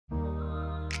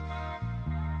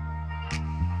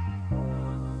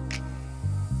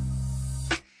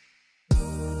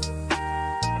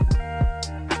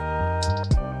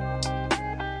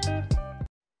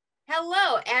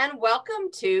and welcome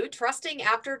to Trusting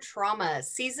After Trauma,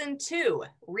 Season 2,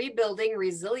 Rebuilding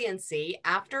Resiliency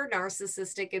After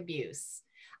Narcissistic Abuse.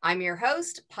 I'm your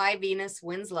host, Pi Venus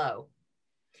Winslow.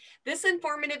 This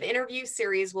informative interview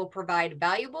series will provide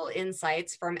valuable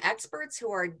insights from experts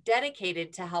who are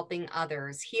dedicated to helping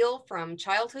others heal from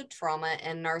childhood trauma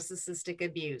and narcissistic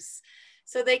abuse,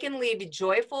 so they can lead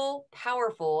joyful,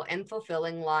 powerful, and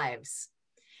fulfilling lives.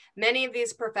 Many of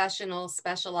these professionals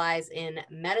specialize in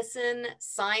medicine,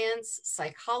 science,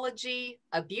 psychology,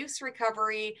 abuse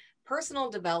recovery, personal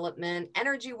development,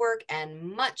 energy work, and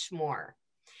much more.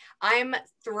 I'm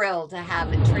thrilled to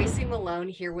have Tracy Malone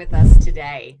here with us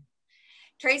today.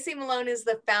 Tracy Malone is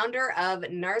the founder of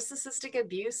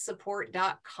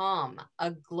NarcissisticAbuseSupport.com,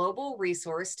 a global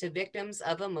resource to victims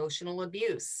of emotional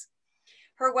abuse.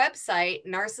 Her website,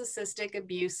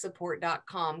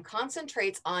 NarcissisticAbuseSupport.com,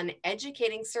 concentrates on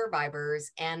educating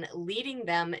survivors and leading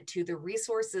them to the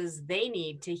resources they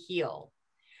need to heal.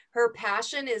 Her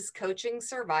passion is coaching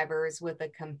survivors with a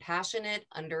compassionate,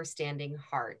 understanding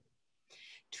heart.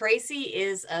 Tracy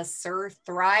is a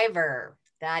Thriver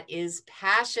that is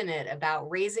passionate about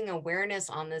raising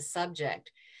awareness on this subject.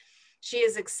 She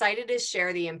is excited to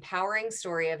share the empowering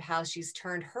story of how she's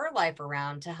turned her life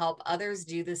around to help others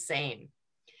do the same.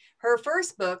 Her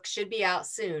first book should be out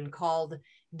soon, called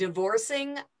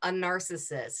Divorcing a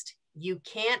Narcissist. You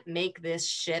Can't Make This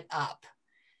Shit Up.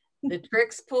 The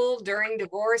tricks pulled during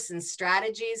divorce and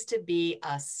strategies to be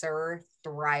a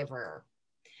Thriver.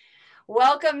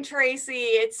 Welcome, Tracy.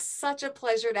 It's such a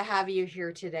pleasure to have you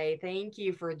here today. Thank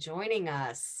you for joining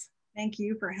us. Thank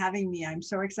you for having me. I'm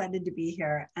so excited to be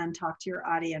here and talk to your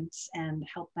audience and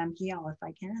help them heal if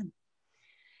I can.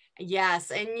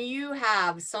 Yes, and you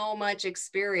have so much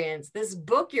experience. This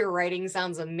book you're writing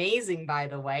sounds amazing, by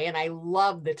the way, and I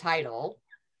love the title.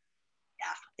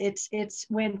 Yeah, it's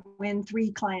when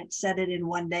 3 clients said it in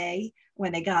one day,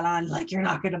 when they got on, like, you're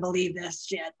not going to believe this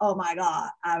shit. Oh my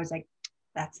God. I was like,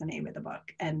 that's the name of the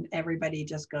book. And everybody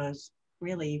just goes,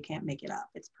 really, you can't make it up.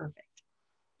 It's perfect.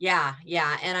 Yeah.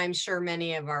 And I'm sure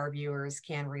many of our viewers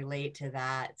can relate to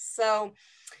that. So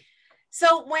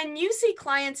when you see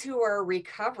clients who are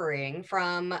recovering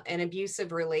from an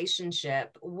abusive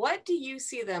relationship, what do you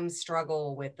see them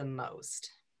struggle with the most?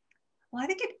 Well, I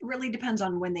think it really depends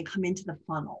on when they come into the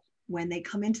funnel. When they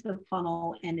come into the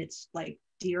funnel and it's like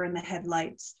deer in the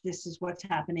headlights, this is what's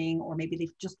happening, or maybe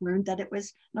they've just learned that it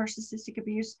was narcissistic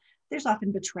abuse, there's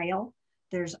often betrayal.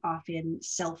 There's often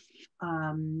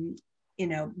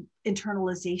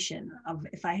internalization of,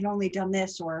 if I had only done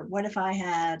this, or what if I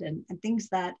had, and things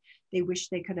that they wish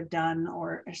they could have done,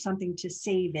 or something to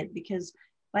save it, because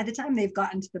by the time they've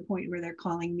gotten to the point where they're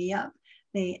calling me up,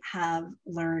 they have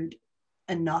learned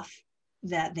enough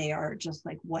that they are just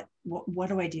like, what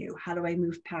do I do? How do I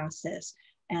move past this?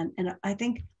 And I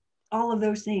think all of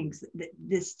those things,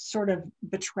 this sort of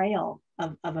betrayal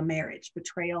of a marriage,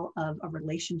 betrayal of a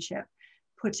relationship,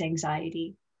 puts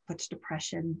anxiety, puts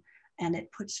depression, and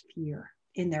it puts fear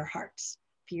in their hearts.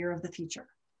 Fear of the future,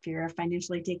 fear of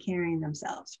financially taking care of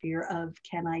themselves, fear of,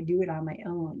 can I do it on my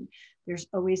own? There's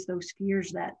always those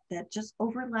fears that just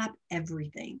overlap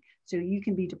everything. So you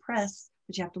can be depressed,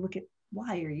 but you have to look at,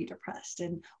 why are you depressed?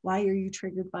 And why are you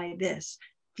triggered by this?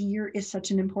 Fear is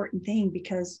such an important thing,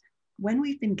 because when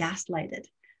we've been gaslighted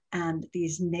and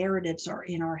these narratives are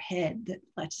in our head that,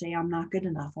 let's say, I'm not good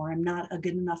enough, or I'm not a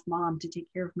good enough mom to take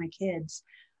care of my kids,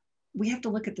 we have to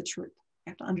look at the truth.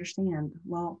 We have to understand,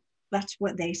 well, that's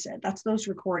what they said. That's those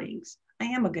recordings. I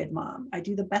am a good mom. I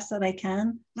do the best that I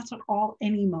can. That's what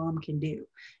any mom can do.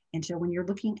 And so when you're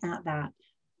looking at that,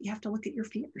 you have to look at your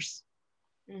fears.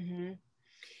 Mm-hmm.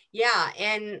 Yeah.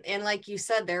 And like you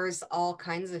said, there's all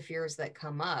kinds of fears that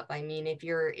come up. I mean, if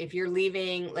you're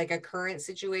leaving like a current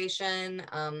situation,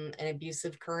 an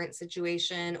abusive current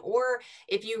situation, or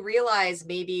if you realize,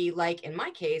 maybe like in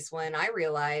my case, when I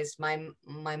realized my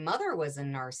mother was a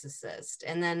narcissist,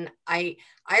 and then I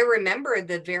remember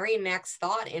the very next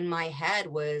thought in my head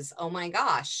was, oh my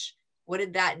gosh, what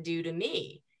did that do to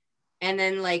me? And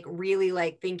then like really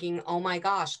like thinking, oh my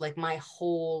gosh, like my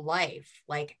whole life,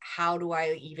 like how do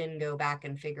I even go back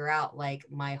and figure out like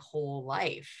my whole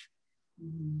life?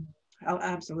 Mm-hmm. Oh,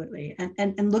 absolutely.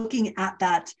 And looking at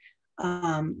that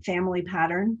family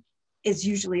pattern is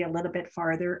usually a little bit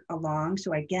farther along.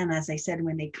 So again, as I said,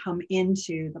 when they come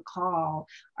into the call,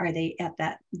 are they at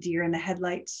that deer in the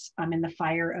headlights, in the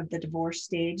fire of the divorce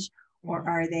stage, or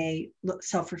are they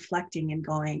self-reflecting and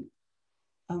going,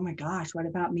 oh my gosh, what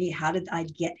about me? How did I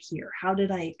get here? How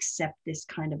did I accept this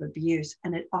kind of abuse?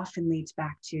 And it often leads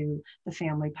back to the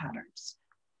family patterns.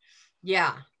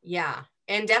 Yeah.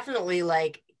 And definitely,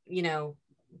 like,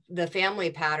 the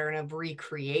family pattern of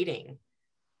recreating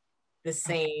the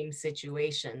same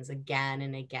situations again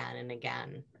and again and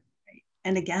again.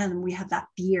 And again, we have that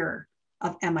fear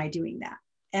of, am I doing that?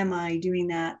 Am I doing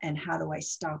that? And how do I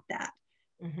stop that?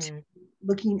 Mm-hmm.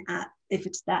 Looking at, if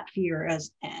it's that fear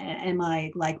as, am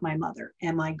I like my mother?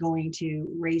 Am I going to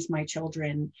raise my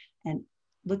children? And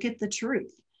look at the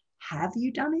truth. Have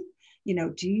you done it? You know,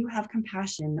 do you have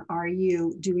compassion? Are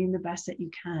you doing the best that you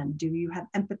can? Do you have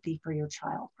empathy for your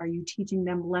child? Are you teaching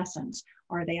them lessons?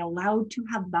 Are they allowed to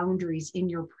have boundaries in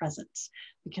your presence?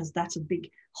 Because that's a big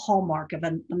hallmark of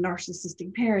a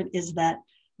narcissistic parent, is that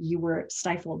you were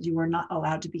stifled. You were not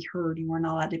allowed to be heard. You were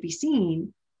not allowed to be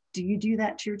seen. Do you do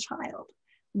that to your child?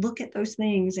 Look at those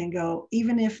things and go,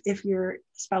 even if your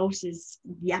spouse is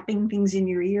yapping things in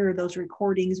your ear, those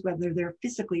recordings, whether they're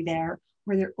physically there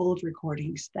or they're old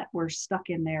recordings that were stuck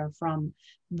in there from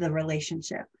the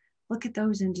relationship, look at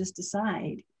those and just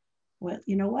decide, well,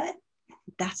 you know what?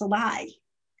 That's a lie.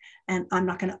 And I'm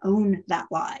not going to own that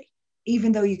lie.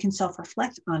 Even though you can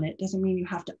self-reflect on it, doesn't mean you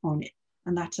have to own it.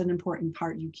 And that's an important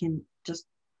part. You can just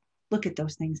look at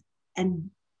those things and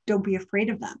don't be afraid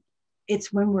of them.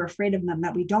 It's when we're afraid of them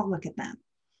that we don't look at them,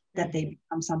 that they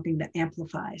become something that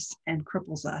amplifies and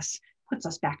cripples us, puts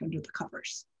us back under the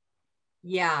covers.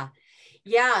 Yeah.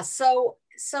 Yeah. So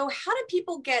how do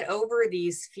people get over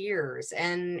these fears?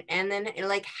 And then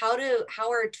like, how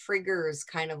are triggers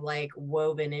kind of like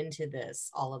woven into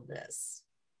all of this?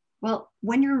 Well,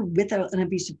 when you're with an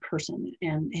abusive person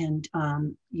and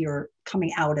you're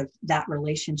coming out of that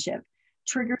relationship,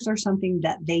 triggers are something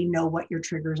that they know what your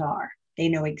triggers are. They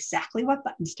know exactly what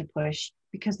buttons to push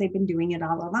because they've been doing it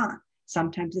all along.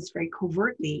 Sometimes it's very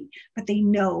covertly, but they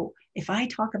know, if I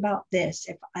talk about this,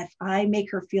 if I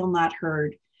make her feel not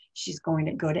heard, she's going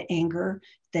to go to anger.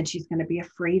 Then she's going to be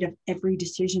afraid of every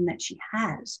decision that she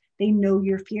has. They know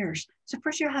your fears. So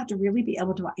first you have to really be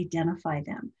able to identify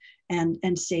them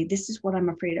and say, this is what I'm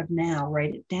afraid of now.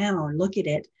 Write it down, look at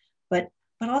it, but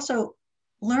also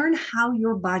learn how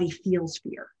your body feels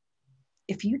fear.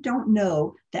 If you don't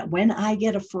know that when I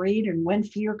get afraid and when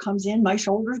fear comes in, my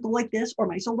shoulders go like this, or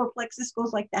my solar plexus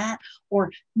goes like that,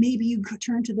 or maybe you could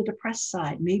turn to the depressed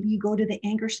side, maybe you go to the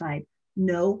anger side,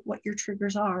 know what your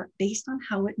triggers are based on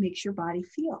how it makes your body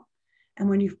feel. And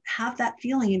when you have that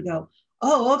feeling and go,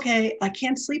 oh, okay, I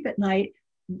can't sleep at night,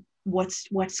 what's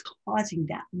causing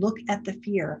that? Look at the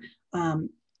fear.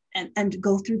 And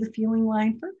go through the feeling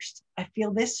line first. I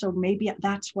feel this, so maybe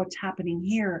that's what's happening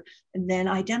here. And then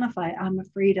identify, I'm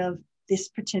afraid of this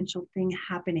potential thing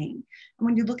happening. And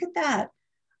when you look at that,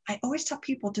 I always tell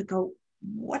people to go,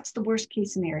 what's the worst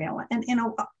case scenario? And you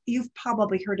know, you've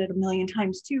probably heard it a million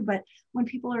times too, but when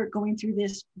people are going through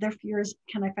this, their fear is,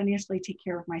 can I financially take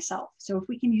care of myself? So if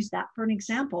we can use that for an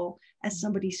example as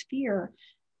somebody's fear,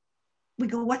 we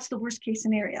go, what's the worst case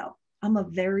scenario? I'm a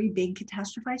very big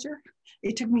catastrophizer.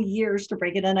 It took me years to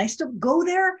break it in. I still go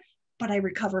there, but I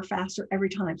recover faster every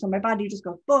time. So my body just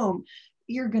goes, boom,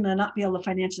 you're going to not be able to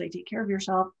financially take care of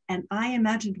yourself. And I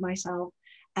imagined myself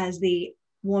as the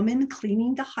woman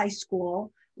cleaning the high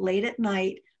school late at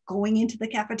night, going into the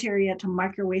cafeteria to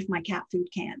microwave my cat food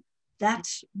can.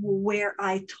 That's where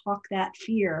I took that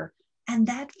fear. And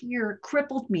that fear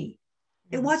crippled me.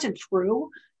 It wasn't true.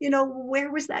 You know,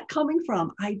 where was that coming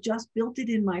from? I just built it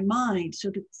in my mind. So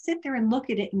to sit there and look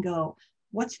at it and go,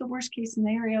 what's the worst case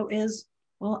scenario is,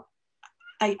 well,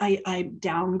 I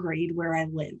downgrade where I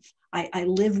live. I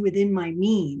live within my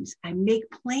means. I make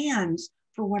plans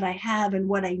for what I have and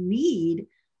what I need.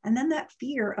 And then that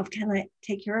fear of, can I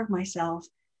take care of myself,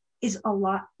 is a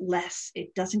lot less.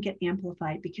 It doesn't get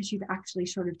amplified because you've actually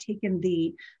sort of taken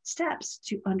the steps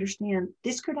to understand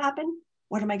this could happen.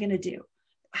 What am I going to do?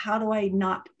 How do I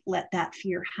not let that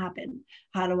fear happen?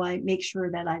 How do I make sure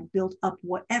that I built up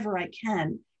whatever I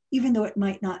can, even though it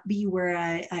might not be where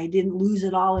I didn't lose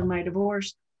it all in my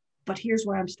divorce, but here's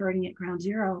where I'm starting at ground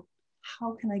zero.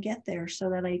 How can I get there so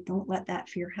that I don't let that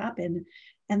fear happen?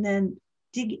 And then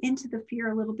dig into the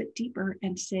fear a little bit deeper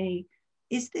and say,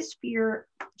 is this fear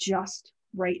just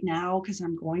right now because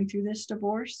I'm going through this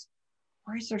divorce?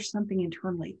 Or is there something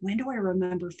internally? When do I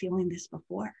remember feeling this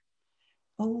before?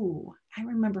 Oh, I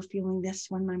remember feeling this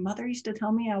when my mother used to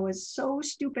tell me I was so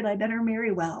stupid, I better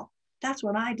marry well. That's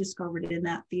what I discovered in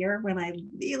that fear when I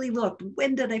really looked.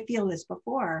 When did I feel this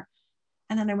before?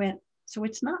 And then I went, so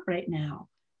it's not right now.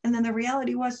 And then the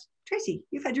reality was, Tracy,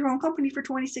 you've had your own company for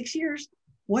 26 years.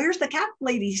 Where's the cat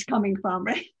ladies coming from,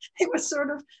 right? It was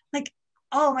sort of like,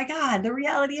 oh my God, the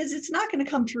reality is it's not going to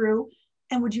come true.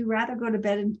 And would you rather go to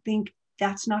bed and think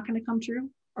that's not going to come true?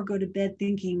 Or go to bed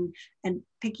thinking and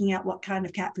picking out what kind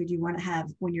of cat food you want to have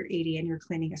when you're 80 and you're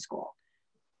cleaning a school?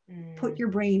 Put your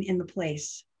brain in the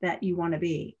place that you want to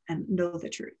be and know the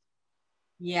truth.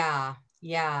 Yeah.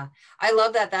 Yeah. I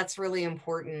love that. That's really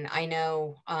important. I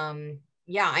know.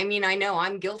 Yeah. I mean, I know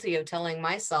I'm guilty of telling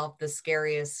myself the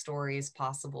scariest stories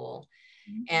possible.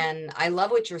 And I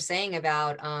love what you're saying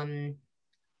about,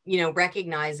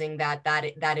 recognizing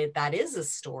that is a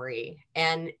story,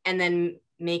 and then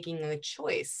making a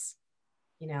choice.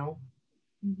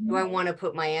 Do I want to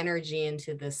put my energy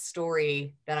into this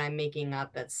story that I'm making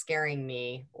up that's scaring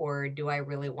me, or do I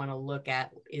really want to look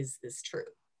at, is this true?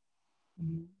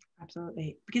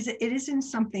 Absolutely, because it isn't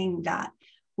something that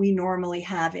we normally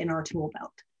have in our tool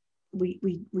belt. We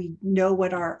know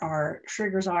what our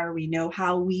triggers are. We know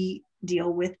how we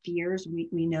deal with fears.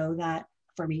 We know that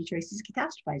for me, Tracy's a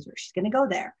catastrophizer. She's going to go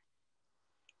there.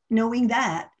 Knowing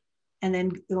that, and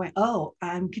then going, oh,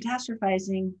 I'm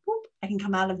catastrophizing, whoop, I can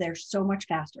come out of there so much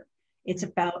faster. It's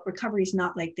about recovery is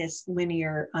not like this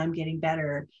linear, I'm getting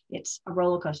better. It's a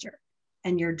roller coaster.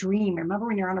 And your dream, remember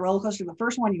when you're on a roller coaster, the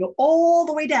first one, you go all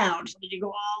the way down so that you go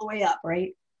all the way up,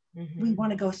 right? We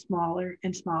want to go smaller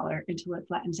and smaller until it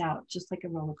flattens out, just like a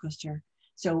roller coaster.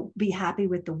 So be happy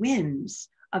with the wins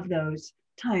of those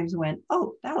times when,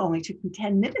 oh, that only took me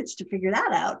 10 minutes to figure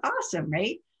that out. Awesome,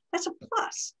 right? That's a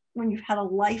plus when you've had a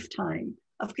lifetime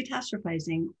of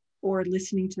catastrophizing or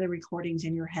listening to the recordings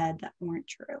in your head that weren't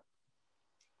true.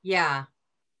 Yeah.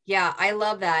 Yeah. I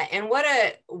love that. And what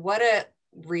a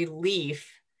relief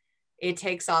it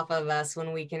takes off of us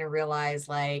when we can realize,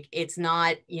 like, it's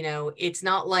not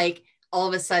like all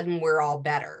of a sudden we're all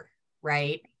better,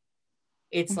 right?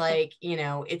 It's like,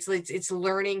 it's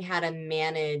learning how to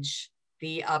manage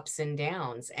the ups and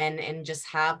downs and just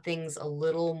have things a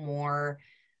little more,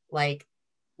 like,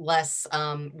 less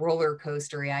roller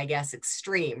coastery, I guess,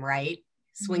 extreme, right?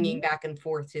 Swinging back and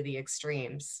forth to the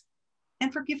extremes.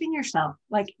 And forgiving yourself.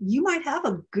 Like, you might have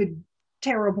a good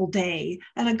terrible day,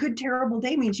 and a good terrible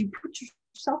day means you put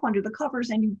yourself under the covers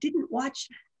and you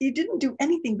didn't do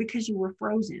anything because you were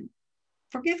frozen.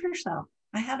 Forgive yourself.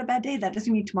 I had a bad day. That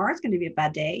doesn't mean tomorrow's going to be a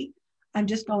bad day. I'm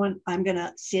going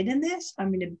to sit in this. I'm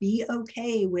going to be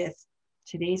okay with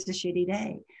today's a shitty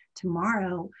day.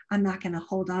 Tomorrow, I'm not going to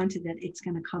hold on to that. It's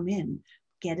going to come in.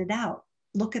 Get it out.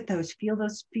 Look at those, feel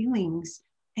those feelings,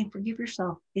 and forgive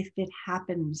yourself if it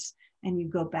happens and you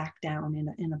go back down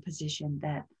in a position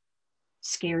that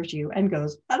scares you and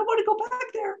goes, I don't want to go back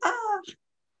there.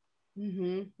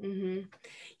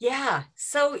 Yeah.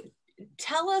 So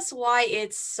tell us why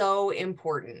it's so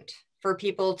important for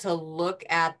people to look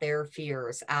at their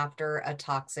fears after a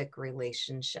toxic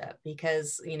relationship,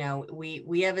 because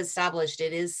we have established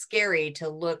it is scary to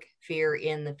look fear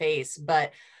in the face,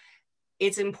 but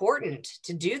it's important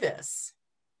to do this.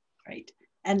 Right.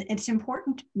 And it's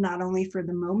important not only for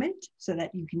the moment so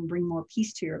that you can bring more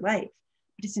peace to your life,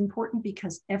 but it's important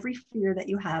because every fear that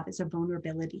you have is a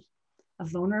vulnerability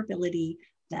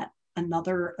that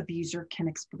another abuser can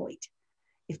exploit.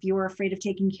 If you are afraid of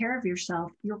taking care of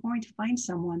yourself, you're going to find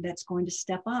someone that's going to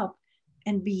step up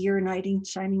and be your knight in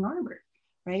shining armor,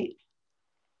 right?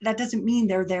 That doesn't mean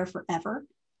they're there forever.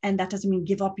 And that doesn't mean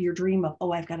give up your dream of,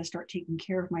 oh, I've got to start taking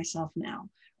care of myself now,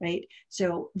 right?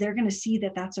 So they're going to see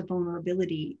that that's a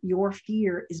vulnerability your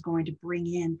fear is going to bring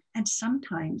in, and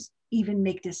sometimes even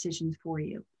make decisions for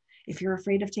you. If you're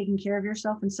afraid of taking care of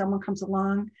yourself and someone comes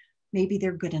along, maybe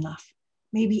they're good enough.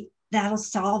 Maybe that'll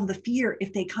solve the fear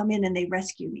if they come in and they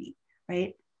rescue me,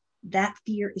 right? That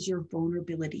fear is your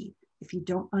vulnerability. If you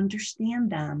don't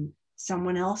understand them,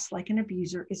 someone else, like an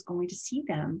abuser, is going to see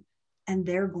them, and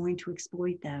they're going to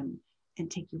exploit them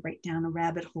and take you right down a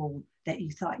rabbit hole that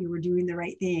you thought you were doing the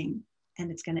right thing.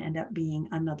 And it's going to end up being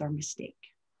another mistake.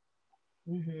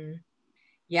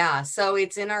 Yeah. So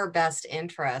it's in our best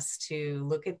interest to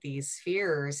look at these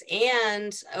fears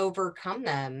and overcome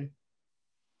them,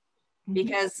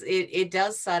 because it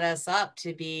does set us up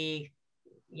to be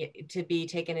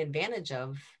taken advantage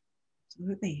of.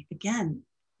 Absolutely. Again,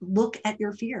 look at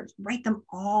your fears, write them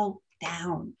all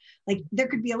down. Like, there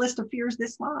could be a list of fears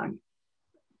this long.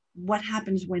 What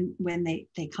happens when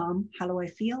they come? How do I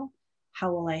feel?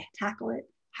 How will I tackle it?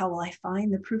 How will I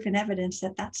find the proof and evidence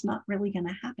that that's not really going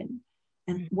to happen?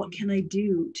 And what can I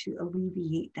do to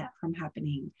alleviate that from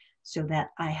happening so that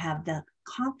I have the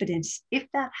confidence, if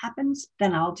that happens,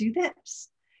 then I'll do this.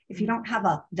 If you don't have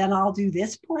a, then I'll do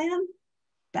this plan,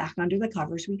 back under the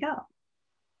covers we go.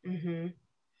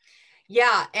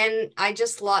 Yeah. And I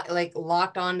just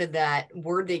locked onto that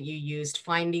word that you used,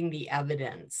 finding the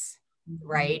evidence,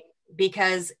 right?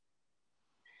 Because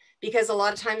a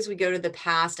lot of times we go to the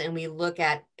past and we look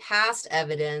at past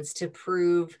evidence to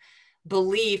prove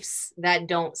beliefs that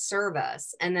don't serve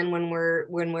us. And then when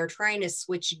we're trying to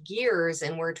switch gears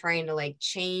and we're trying to like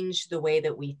change the way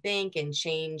that we think and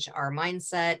change our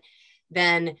mindset,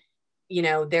 then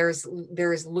there's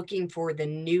looking for the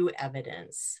new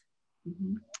evidence.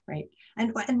 Mm-hmm. Right.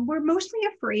 And we're mostly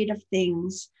afraid of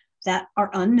things that are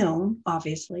unknown,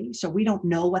 obviously. So we don't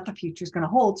know what the future is going to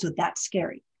hold. So that's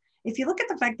scary. If you look at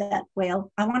the fact that,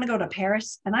 well, I want to go to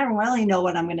Paris and I don't really know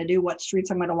what I'm going to do, what streets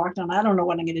I'm going to walk down. I don't know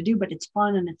what I'm going to do, but it's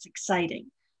fun and it's exciting.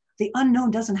 The unknown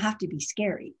doesn't have to be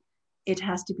scary. It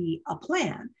has to be a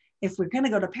plan. If we're going to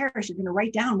go to Paris, you're going to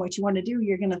write down what you want to do.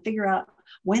 You're going to figure out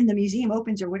when the museum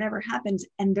opens or whatever happens.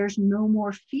 And there's no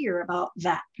more fear about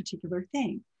that particular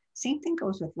thing. Same thing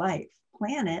goes with life.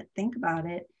 Plan it, think about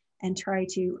it, and try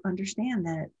to understand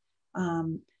that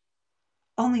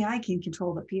only I can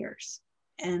control the fears.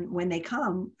 And when they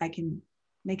come, I can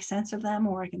make sense of them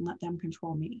or I can let them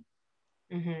control me.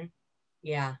 Mm-hmm.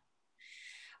 Yeah.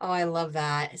 Oh, I love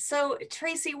that. So,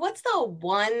 Tracy, what's the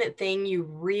one thing you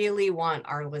really want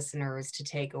our listeners to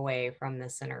take away from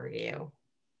this interview?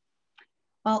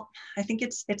 Well, I think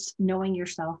it's knowing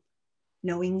yourself,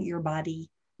 knowing your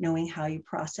body, knowing how you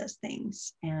process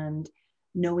things, and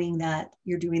knowing that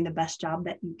you're doing the best job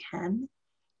that you can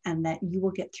and that you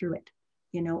will get through it.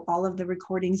 All of the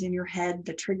recordings in your head,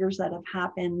 the triggers that have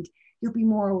happened, you'll be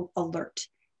more alert.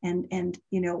 And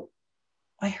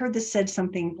I heard this said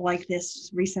something like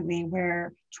this recently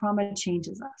where trauma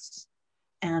changes us.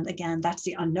 And again, that's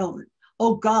the unknown.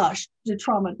 Oh gosh, did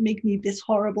trauma make me this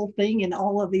horrible thing and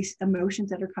all of these emotions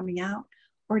that are coming out?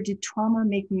 Or did trauma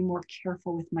make me more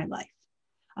careful with my life?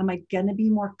 Am I going to be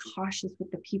more cautious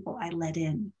with the people I let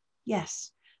in?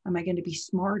 Yes. Am I going to be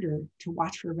smarter to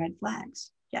watch for red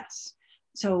flags? Yes.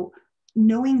 So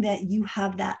knowing that you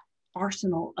have that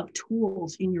arsenal of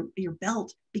tools in your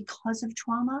belt because of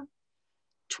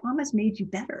trauma's made you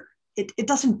better. It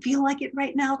doesn't feel like it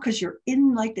right now because you're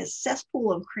in like this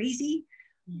cesspool of crazy,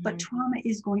 but trauma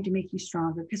is going to make you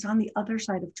stronger because on the other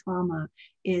side of trauma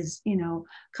is,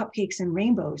 cupcakes and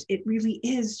rainbows. It really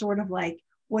is sort of like,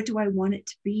 what do I want it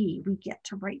to be? We get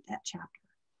to write that chapter.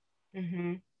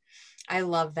 Mm-hmm. I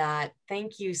love that.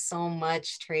 Thank you so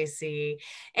much, Tracy.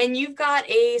 And you've got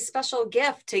a special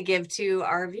gift to give to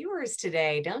our viewers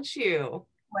today, don't you?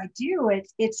 I do.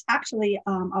 It's actually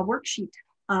a worksheet,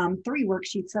 3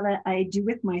 worksheets that I do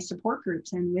with my support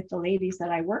groups and with the ladies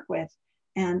that I work with.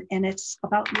 And it's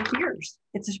about your fears.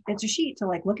 It's a sheet to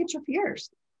like, look at your fears.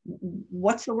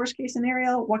 What's the worst case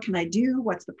scenario? What can I do?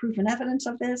 What's the proof and evidence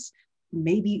of this?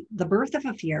 Maybe the birth of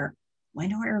a fear. When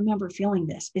do I remember feeling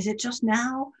this? Is it just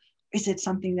now? Is it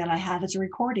something that I have as a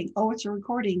recording? Oh, it's a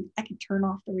recording. I can turn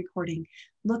off the recording.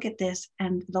 Look at this.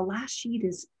 And the last sheet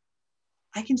is,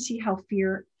 I can see how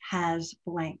fear has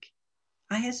blank.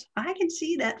 I can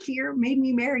see that fear made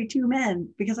me marry 2 men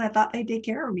because I thought they'd take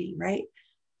care of me, right?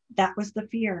 That was the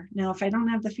fear. Now, if I don't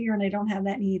have the fear and I don't have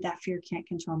that need, that fear can't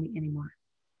control me anymore.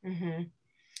 Mm-hmm.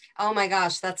 Oh my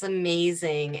gosh, that's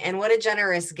amazing. And what a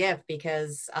generous gift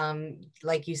because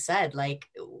like you said, like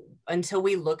until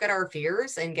we look at our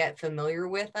fears and get familiar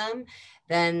with them,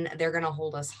 then they're going to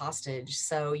hold us hostage.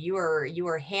 So you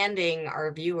are handing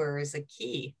our viewers a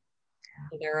key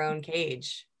to their own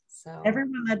cage. So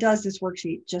everyone that does this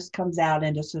worksheet just comes out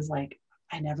and just is like,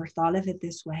 I never thought of it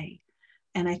this way.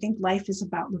 And I think life is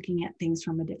about looking at things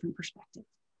from a different perspective.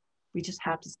 We just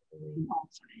have to see all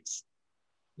sides.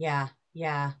 Yeah.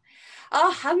 Yeah.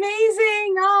 Oh,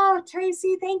 amazing. Oh,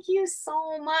 Tracy, thank you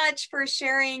so much for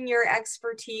sharing your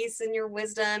expertise and your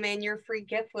wisdom and your free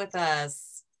gift with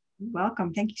us. You're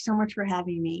welcome. Thank you so much for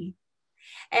having me.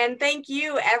 And thank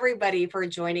you, everybody, for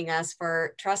joining us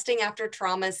for Trusting After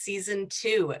Trauma Season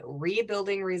 2,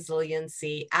 Rebuilding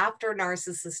Resiliency After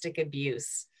Narcissistic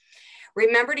Abuse.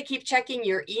 Remember to keep checking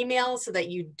your email so that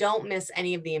you don't miss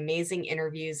any of the amazing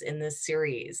interviews in this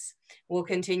series. We'll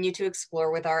continue to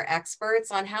explore with our experts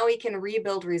on how we can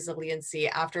rebuild resiliency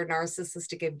after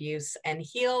narcissistic abuse and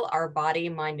heal our body,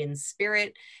 mind, and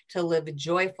spirit to live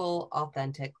joyful,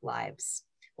 authentic lives.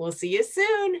 We'll see you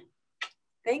soon.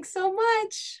 Thanks so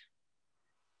much.